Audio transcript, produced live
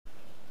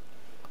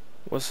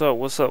What's up,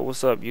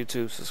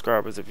 YouTube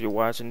subscribers? If you're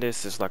watching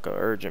this, it's like an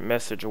urgent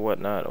message or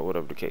whatnot, or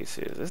whatever the case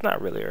is. It's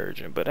not really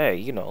urgent, but hey,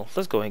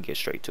 let's go ahead and get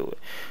straight to it.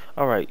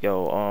 Alright,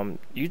 yo,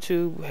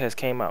 YouTube has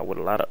came out with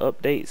a lot of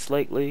updates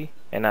lately,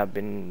 and I've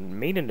been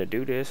meaning to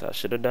do this. I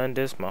should have done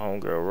this. My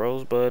homegirl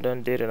Rosebud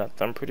done did it.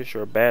 I'm pretty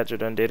sure Badger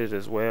done did it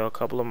as well. A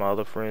couple of my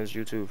other friends,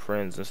 YouTube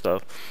friends and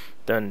stuff,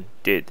 done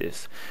did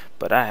this.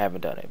 But I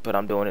haven't done it, but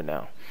I'm doing it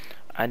now.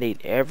 I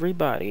need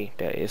everybody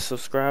that is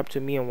subscribed to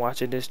me and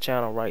watching this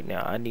channel right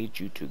now. I need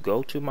you to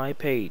go to my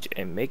page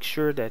and make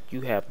sure that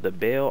you have the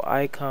bell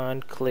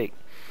icon clicked.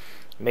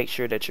 Make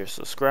sure that you're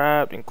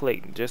subscribed and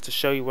clicked. Just to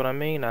show you what I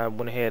mean, I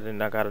went ahead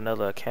and I got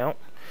another account,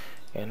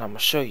 and I'm gonna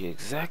show you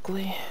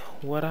exactly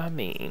what I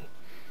mean.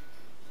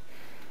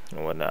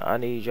 Well, now I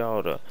need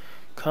y'all to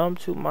come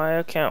to my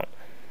account,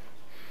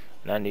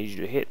 and I need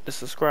you to hit the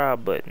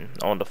subscribe button.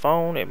 On the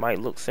phone, it might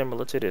look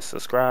similar to this.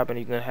 Subscribe, and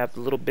you're gonna have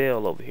the little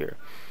bell over here.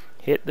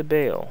 Hit the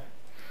bell.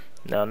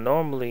 Now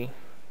normally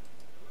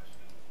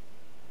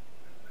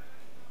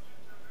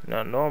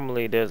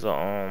there's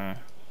a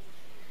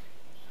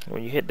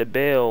when you hit the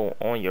bell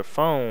on your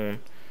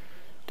phone,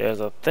 there's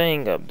a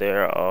thing up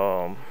there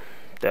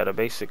that'll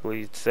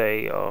basically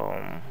say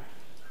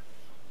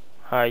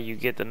how you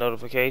get the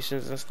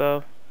notifications and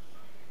stuff.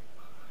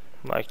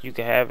 Like you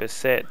can have it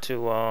set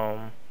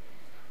to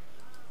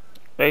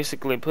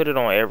basically put it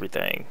on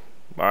everything.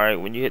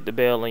 Alright, when you hit the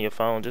bell on your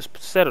phone, just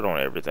set it on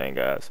everything,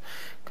 guys.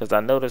 Because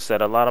I noticed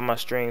that a lot of my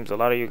streams, a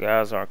lot of you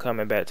guys aren't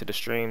coming back to the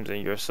streams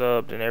and you're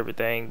subbed and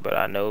everything, but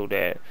I know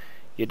that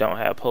you don't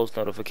have post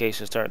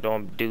notifications turned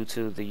on due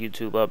to the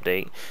YouTube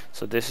update.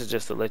 So this is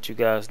just to let you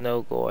guys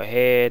know, go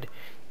ahead,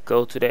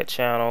 go to that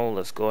channel.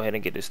 Let's go ahead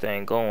and get this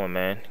thing going,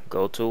 man.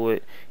 Go to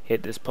it,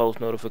 hit this post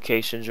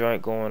notification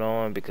joint going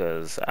on,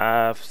 because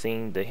I've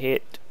seen the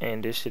hit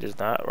and this shit is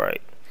not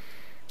right.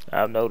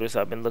 I've noticed,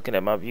 I've been looking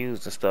at my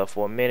views and stuff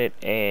for a minute,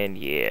 and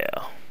yeah,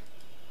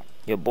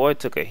 your boy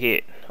took a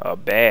hit, a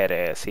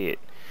badass hit.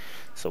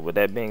 So with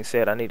that being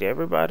said, I need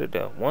everybody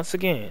to, once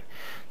again,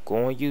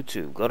 go on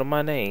YouTube, go to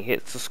my name,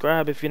 hit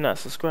subscribe if you're not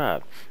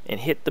subscribed, and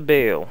hit the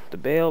bell. The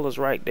bell is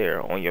right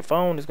there. On your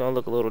phone, it's going to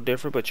look a little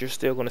different, but you're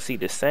still going to see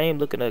the same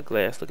looking at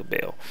glass looking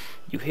bell.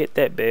 You hit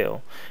that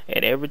bell,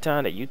 and every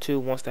time that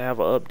YouTube wants to have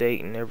an update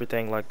and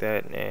everything like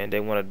that, and they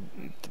want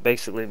to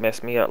basically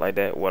mess me up like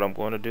that, what I'm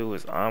going to do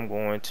is I'm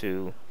going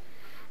to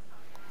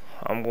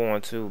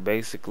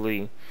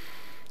basically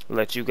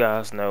let you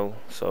guys know,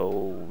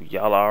 so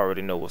y'all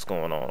already know what's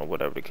going on or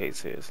whatever the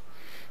case is.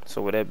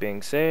 So with that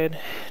being said,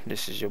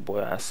 this is your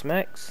boy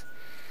Smacks,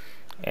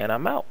 and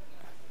I'm out.